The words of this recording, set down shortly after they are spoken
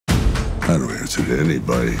I don't answer to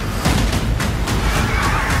anybody.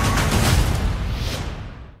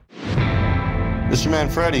 Mr.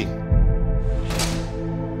 Manfredi,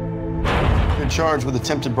 you're charged with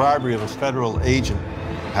attempted bribery of a federal agent.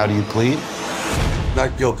 How do you plead?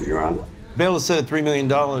 Not guilty, Your Honor. Bail is set at $3 million.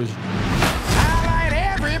 I light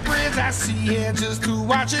every bridge I see here just to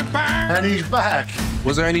watch it burn. And he's back.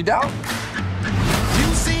 Was there any doubt?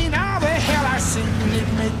 You've seen all the hell I seen, it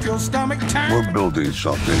make your stomach turn. We're building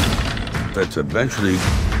something that's eventually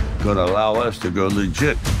gonna allow us to go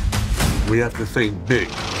legit. We have to think big.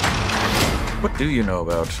 What do you know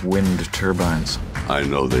about wind turbines? I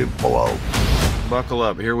know they blow. Buckle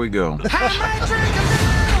up, here we go. I might drink a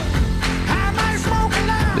little, I might smoke a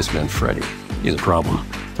lot. This Manfredi, he's a problem.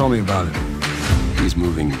 Tell me about it. He's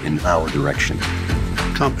moving in our direction.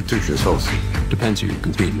 Competition's healthy. Depends who you're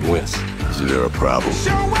competing with. Is there a problem?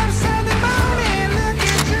 Show up Sunday morning,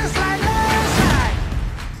 looking just like last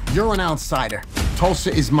night. You're an outsider.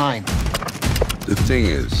 Tulsa is mine. The thing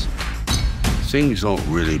is, things don't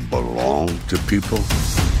really belong to people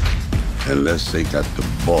unless they got the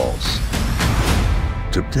balls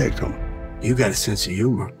to take them. You got a sense of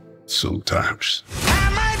humor. Sometimes. I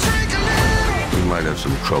might drink a little. We might have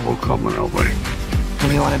some trouble coming our way.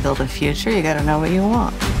 If you want to build a future, you got to know what you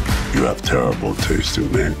want. You have terrible taste in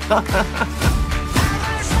men.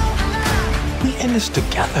 We in this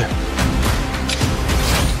together.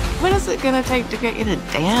 What is it going to take to get you to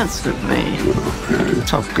dance with me?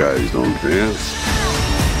 Tough guys don't dance.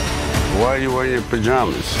 Why are you wearing your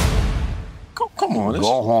pajamas? Come on.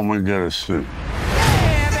 Go home and get a suit.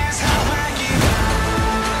 Yeah, that's how I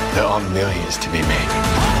get. There are millions to be made.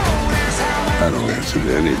 I don't answer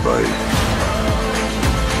to anybody.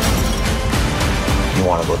 You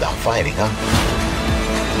want to go down fighting, huh?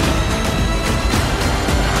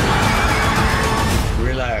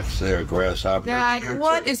 Relax there, grasshopper. Dad,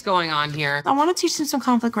 what is going on here? I want to teach them some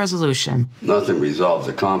conflict resolution. Nothing resolves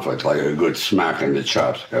a conflict like a good smack in the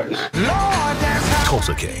chops, guys. Lord, that's how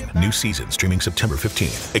Tulsa King, new season streaming September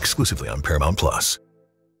 15th, exclusively on Paramount+.